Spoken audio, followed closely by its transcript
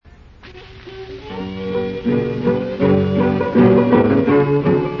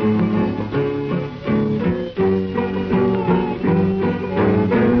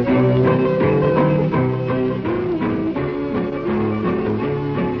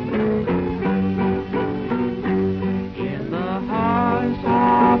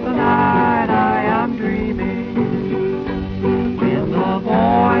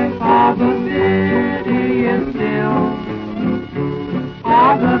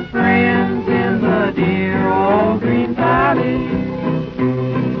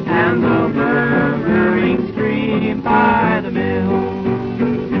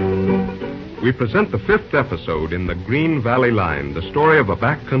We present the fifth episode in the Green Valley Line, the story of a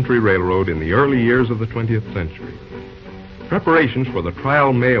backcountry railroad in the early years of the 20th century. Preparations for the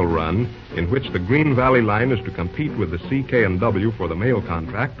trial mail run, in which the Green Valley Line is to compete with the CK&W for the mail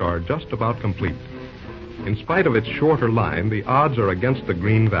contract, are just about complete. In spite of its shorter line, the odds are against the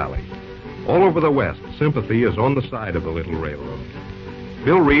Green Valley. All over the West, sympathy is on the side of the little railroad.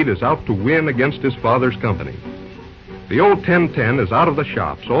 Bill Reed is out to win against his father's company. The old 1010 is out of the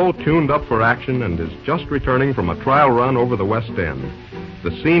shops, all tuned up for action, and is just returning from a trial run over the West End.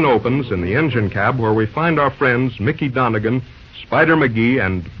 The scene opens in the engine cab where we find our friends Mickey Donegan, Spider McGee,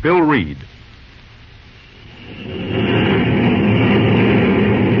 and Bill Reed.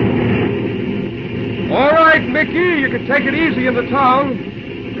 All right, Mickey, you can take it easy in the town.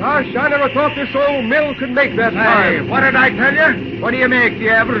 Gosh, I never thought this old mill could make that time. Hey, what did I tell you? What do you make the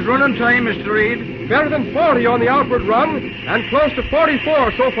average running time, Mr. Reed? Better than 40 on the outward run, and close to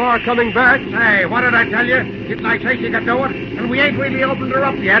 44 so far coming back. Hey, what did I tell you? Didn't I say she could do it? And we ain't really opened her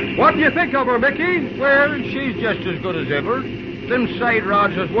up yet. What do you think of her, Mickey? Well, she's just as good as ever. Them side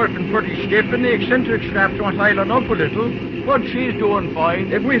rods is working pretty stiff, and the eccentric straps want island up a little. But she's doing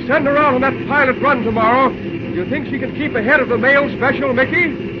fine. If we send her out on that pilot run tomorrow, do you think she can keep ahead of the mail special,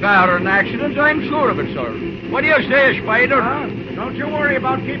 Mickey? Barring accidents, I'm sure of it, sir. What do you say, Spider? Don't you worry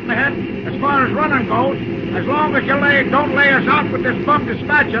about keeping ahead as far as running goes. As long as you don't lay us out with this bum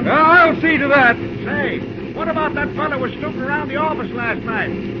dispatching. I'll see to that. Say, what about that fellow who was snooping around the office last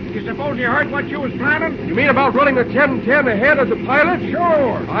night? You suppose he heard what you was planning? You mean about running the 1010 ahead as a pilot?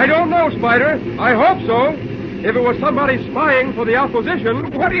 Sure. I don't know, Spider. I hope so. If it was somebody spying for the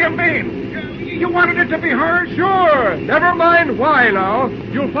opposition. What do you mean? You wanted it to be heard? Sure. Never mind why now.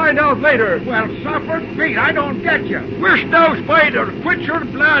 You'll find out later. Well, suffer feet, I don't get you. Wish now, Spider, quit your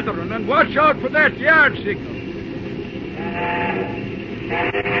blathering and watch out for that yard signal.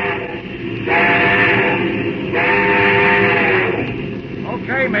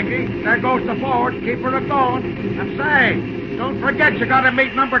 Okay, Mickey. There goes the forward. Keep her a-going. And say, don't forget you gotta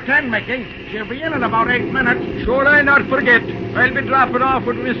meet number 10, Mickey. She'll be in about 8 minutes. Sure, I not forget. I'll be dropping off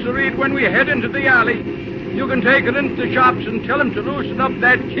with Mr. Reed when we head into the alley. You can take her into the shops and tell him to loosen up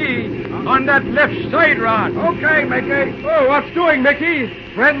that key on that left side rod. Okay, Mickey. Oh, what's doing, Mickey?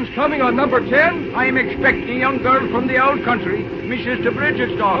 Friends coming on number 10? I'm expecting a young girl from the old country, Mrs.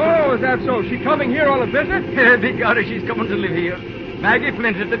 DeBridget's daughter. Oh, is that so? She coming here on a visit? Big she's coming to live here. Maggie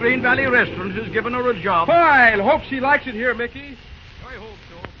Flint at the Green Valley Restaurant has given her a job. Fine. Hope she likes it here, Mickey. I hope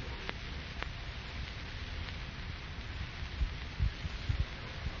so.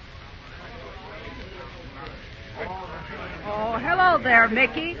 Oh, hello there,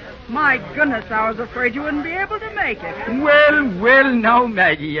 Mickey. My goodness, I was afraid you wouldn't be able to make it. Well, now,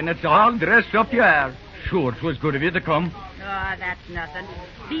 Maggie, and it's all dressed up you are. Sure, 'twas good of you to come. That's nothing.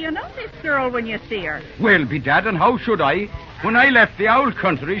 Do you know this girl when you see her? Well, bedad, and how should I? When I left the old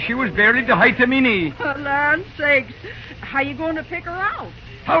country, she was barely the height of me knee. For land's sakes. How you going to pick her out?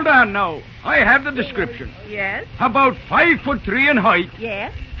 Hold on now. I have the description. Yes? About 5'3" in height.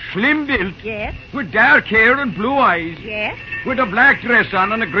 Yes? Slim built. Yes? With dark hair and blue eyes. Yes? With a black dress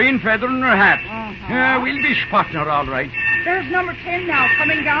on and a green feather in her hat. Uh-huh. We'll be spotting her all right. There's number 10 now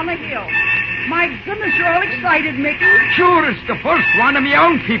coming down the hill. My goodness, you're all excited, Mickey. Sure, it's the first one of me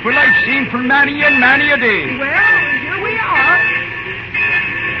own people I've seen for many and many a day. Well, here we are.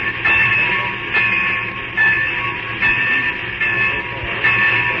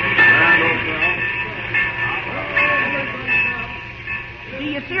 Do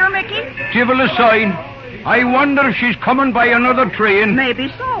you see her, Mickey? Divil a sign. I wonder if she's coming by another train.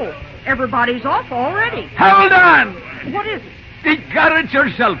 Maybe so. Everybody's off already. Hold on! What is it? They got it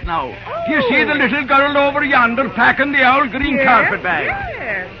yourself now. Do you see the little girl over yonder packing the old green carpet bag?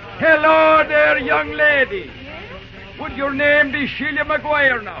 Yes. Hello there, young lady. Would your name be Sheila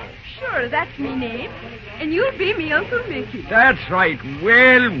McGuire now? Sure, that's me name. And you'll be me Uncle Mickey. That's right.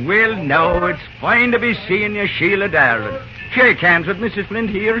 Well, now, it's fine to be seeing you, Sheila darling. Shake hands with Mrs. Flint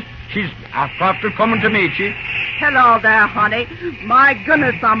here. She's after coming to meet you. Hello there, honey. My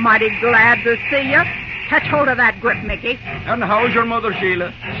goodness, I'm mighty glad to see you. catch hold of that grip, Mickey. And how's your mother,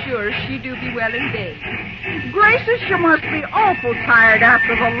 Sheila? Sure, she do be well in bed. Gracious, you must be awful tired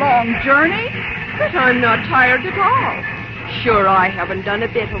after the long journey. But I'm not tired at all. Sure, I haven't done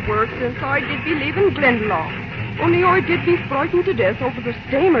a bit of work since I did be leaving Glendalough. Only I did be frightened to death over the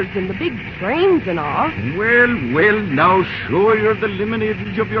steamers and the big trains and all. Well, now sure you're the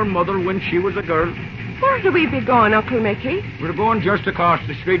lineage of your mother when she was a girl. Where do we be going, Uncle Mickey? We're going just across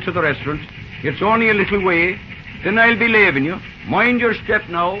the street to the restaurant. It's only a little way. Then I'll be leaving you. Mind your step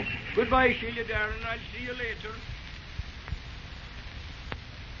now. Goodbye, Sheila, darling. I'll see you later.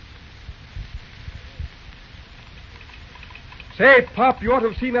 Say, Pop, you ought to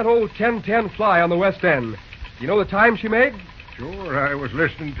have seen that old 1010 fly on the West End. You know the time she made? Sure, I was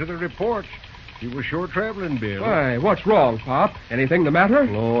listening to the reports. She was sure traveling, Bill. Why, what's wrong, Pop? Anything the matter?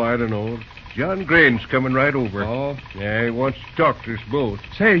 Oh, I don't know. John Graham's coming right over. Oh. Yeah, he wants to talk to us both.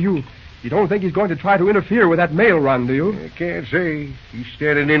 Say, you don't think he's going to try to interfere with that mail run, do you? I can't say. He's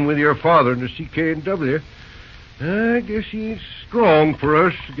standing in with your father in the CK&W. I guess he's strong for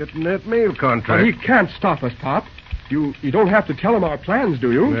us getting that mail contract. But he can't stop us, Pop. You don't have to tell him our plans,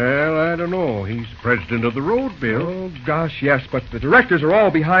 do you? Well, I don't know. He's president of the road, Bill. Oh, gosh, yes, but the directors are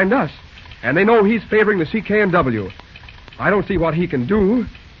all behind us. And they know he's favoring the CK&W. I don't see what he can do.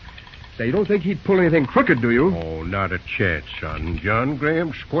 Say, you don't think he'd pull anything crooked, do you? Oh, not a chance, son. John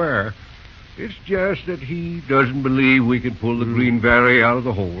Graham's square. It's just that he doesn't believe we can pull the Green Valley out of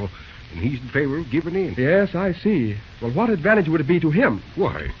the hole, and he's in favor of giving in. Yes, I see. Well, what advantage would it be to him?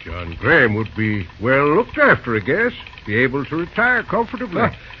 Why, John Graham would be well looked after, I guess. Be able to retire comfortably.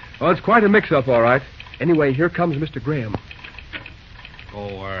 Well, it's quite a mix-up, all right. Anyway, here comes Mr. Graham.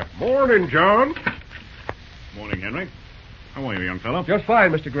 Morning, John. Morning, Henry. How are you, young fellow? Just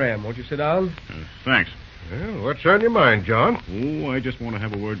fine, Mr. Graham. Won't you sit down? Thanks. Well, what's on your mind, John? Oh, I just want to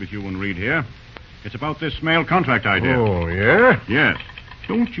have a word with you and Reed here. It's about this mail contract idea. Oh, yeah? Yes.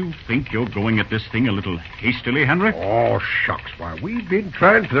 Don't you think you're going at this thing a little hastily, Henry? Oh, shucks. Why, we've been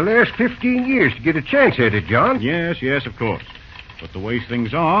trying for the last 15 years to get a chance at it, John. Yes, of course. But the way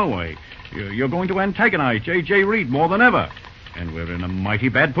things are, why, you're going to antagonize J.J. Reed more than ever. And we're in a mighty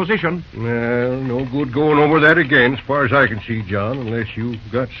bad position. Well, no good going over that again, as far as I can see, John, unless you've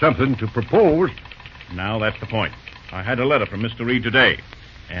got something to propose. Now, that's the point. I had a letter from Mr. Reed today.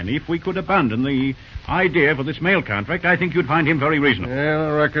 And if we could abandon the idea for this mail contract, I think you'd find him very reasonable. Well,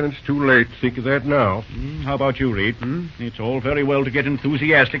 I reckon it's too late to think of that now. How about you, Reed? It's all very well to get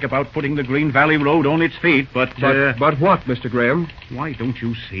enthusiastic about putting the Green Valley Road on its feet, but what, Mr. Graham? Why, don't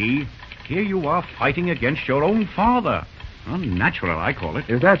you see? Here you are fighting against your own father. Unnatural, I call it.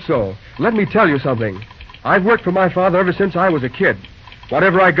 Is that so? Let me tell you something. I've worked for my father ever since I was a kid.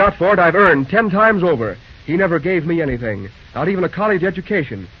 Whatever I got for it, I've earned 10 times over. He never gave me anything, not even a college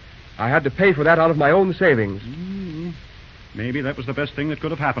education. I had to pay for that out of my own savings. Maybe that was the best thing that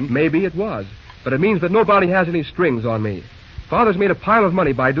could have happened. Maybe it was, but it means that nobody has any strings on me. Father's made a pile of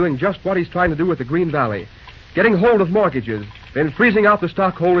money by doing just what he's trying to do with the Green Valley. Getting hold of mortgages, then freezing out the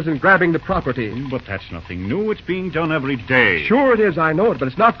stockholders and grabbing the property. But that's nothing new. It's being done every day. Sure it is, I know it, but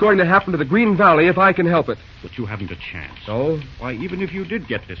it's not going to happen to the Green Valley if I can help it. But you haven't a chance. Oh? Why, even if you did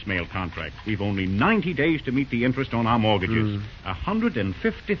get this mail contract, we've only 90 days to meet the interest on our mortgages.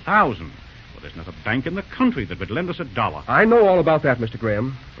 $150,000. Well, there's not a bank in the country that would lend us $1. I know all about that, Mr.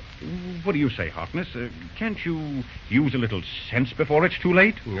 Graham. What do you say, Harkness? Can't you use a little sense before it's too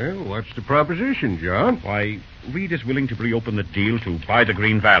late? Well, what's the proposition, John? Why, Reed is willing to reopen the deal to buy the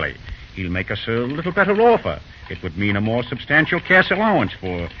Green Valley. He'll make us a little better offer. It would mean a more substantial cash allowance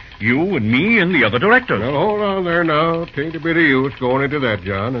for you and me and the other directors. Well, hold on there now. Tain't a bit of use going into that,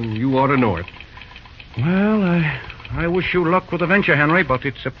 John, and you ought to know it. Well, I wish you luck with the venture, Henry, but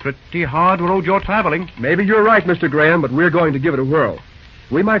it's a pretty hard road you're traveling. Maybe you're right, Mr. Graham, but we're going to give it a whirl.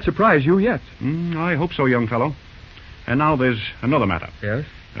 We might surprise you yet. I hope so, young fellow. And now there's another matter. Yes?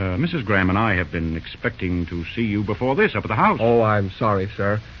 Mrs. Graham and I have been expecting to see you before this up at the house. Oh, I'm sorry,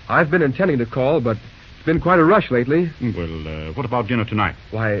 sir. I've been intending to call, but it's been quite a rush lately. Well, what about dinner tonight?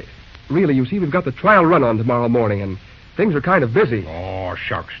 Why, really, you see, we've got the trial run on tomorrow morning, and things are kind of busy. Oh,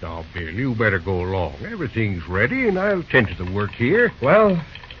 shucks now, Bill. You better go along. Everything's ready, and I'll tend to the work here. Well,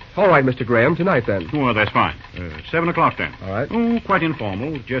 all right, Mr. Graham, tonight then. Well, that's fine. 7 o'clock then. All right. Oh, quite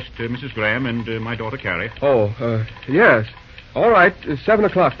informal. Just Mrs. Graham and my daughter Carrie. Oh, yes. All right, 7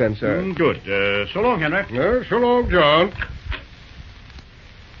 o'clock then, sir. Good. So long, Henry. So long, John.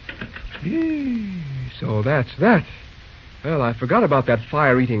 So that's that. Well, I forgot about that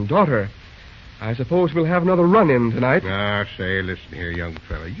fire-eating daughter. I suppose we'll have another run-in tonight. Say, listen here, young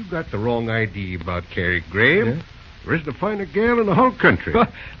fella. You got the wrong idea about Carrie Graham. Yeah? There isn't a finer gal in the whole country.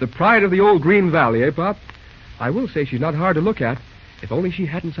 The pride of the old Green Valley, eh, Pop? I will say she's not hard to look at. If only she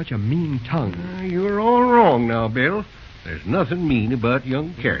hadn't such a mean tongue. You're all wrong now, Bill. There's nothing mean about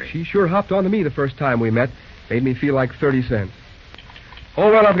young Carrie. She sure hopped onto me the first time we met. Made me feel like 30 cents. Oh,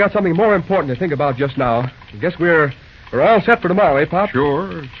 well, I've got something more important to think about just now. I guess we're all set for tomorrow, eh, Pop?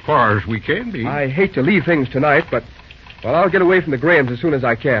 Sure, as far as we can be. I hate to leave things tonight, but, well, I'll get away from the Grahams as soon as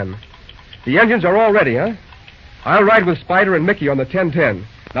I can. The engines are all ready, huh? I'll ride with Spider and Mickey on the 1010.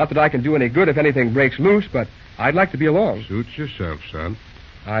 Not that I can do any good if anything breaks loose, but I'd like to be along. Suits yourself, son.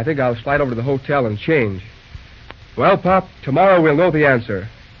 I think I'll slide over to the hotel and change. Well, Pop, tomorrow we'll know the answer.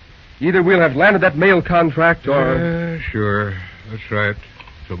 Either we'll have landed that mail contract or... Sure. That's right.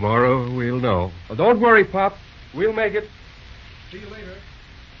 Tomorrow we'll know. Well, don't worry, Pop. We'll make it. See you later.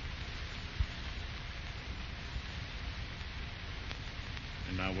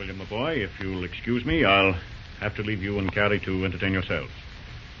 And now, William, my boy, if you'll excuse me, I'll have to leave you and Carrie to entertain yourselves.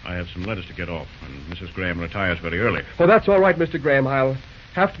 I have some letters to get off, and Mrs. Graham retires very early. Oh, that's all right, Mr. Graham. I'll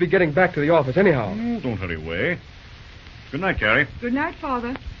have to be getting back to the office anyhow. Oh, don't hurry away. Good night, Carrie. Good night,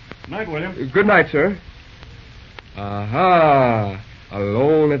 Father. Good night, William. Good night, sir. Aha.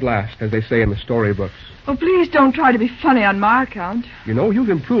 Alone at last, as they say in the storybooks. Oh, please don't try to be funny on my account. You know, you've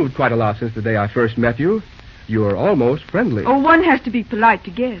improved quite a lot since the day I first met you. You're almost friendly. Oh, one has to be polite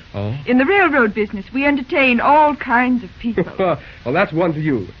to guests. Oh? In the railroad business, we entertain all kinds of people. Well, that's one to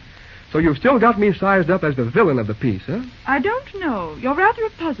you. So you've still got me sized up as the villain of the piece, huh? I don't know. You're rather a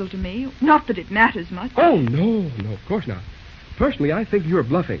puzzle to me. Not that it matters much. Oh, no, of course not. Personally, I think you're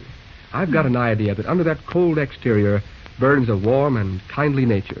bluffing. I've got an idea that under that cold exterior burns a warm and kindly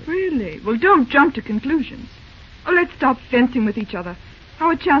nature. Really? Well, don't jump to conclusions. Oh, let's stop fencing with each other. How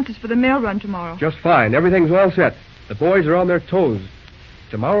are chances for the mail run tomorrow? Just fine. Everything's all set. The boys are on their toes.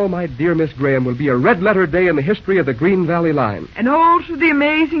 Tomorrow, my dear Miss Graham, will be a red-letter day in the history of the Green Valley line. And all through the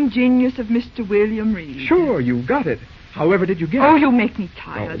amazing genius of Mr. William Reed. Sure, you got it. However did you get it? Oh, you make me Oh,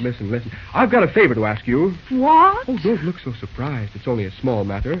 tired. listen. I've got a favor to ask you. What? Oh, don't look so surprised. It's only a small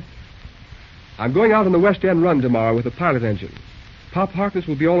matter. I'm going out on the West End run tomorrow with the pilot engine. Pop Harkness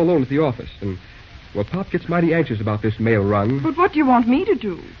will be all alone at the office, and, well, Pop gets mighty anxious about this mail run. But what do you want me to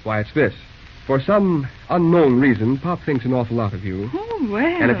do? Why, it's this. For some unknown reason, Pop thinks an awful lot of you. Oh,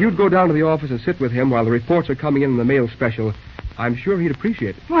 well. And if you'd go down to the office and sit with him while the reports are coming in the mail special, I'm sure he'd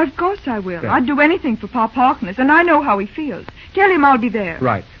appreciate it. Well, of course I will. Yeah. I'd do anything for Pop Harkness, and I know how he feels. Tell him I'll be there.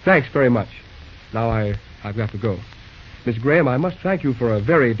 Right. Thanks very much. Now I've got to go. Miss Graham, I must thank you for a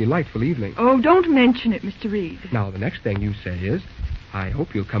very delightful evening. Oh, don't mention it, Mr. Reed. Now, the next thing you say is, I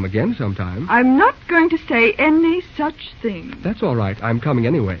hope you'll come again sometime. I'm not going to say any such thing. That's all right. I'm coming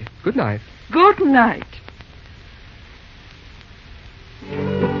anyway. Good night. Good night.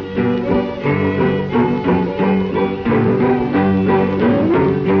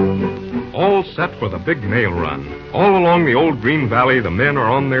 All set for the big mail run. All along the old Green Valley, the men are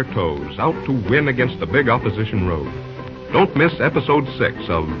on their toes, out to win against the big opposition road. Don't miss episode 6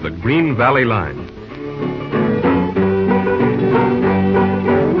 of The Green Valley Line.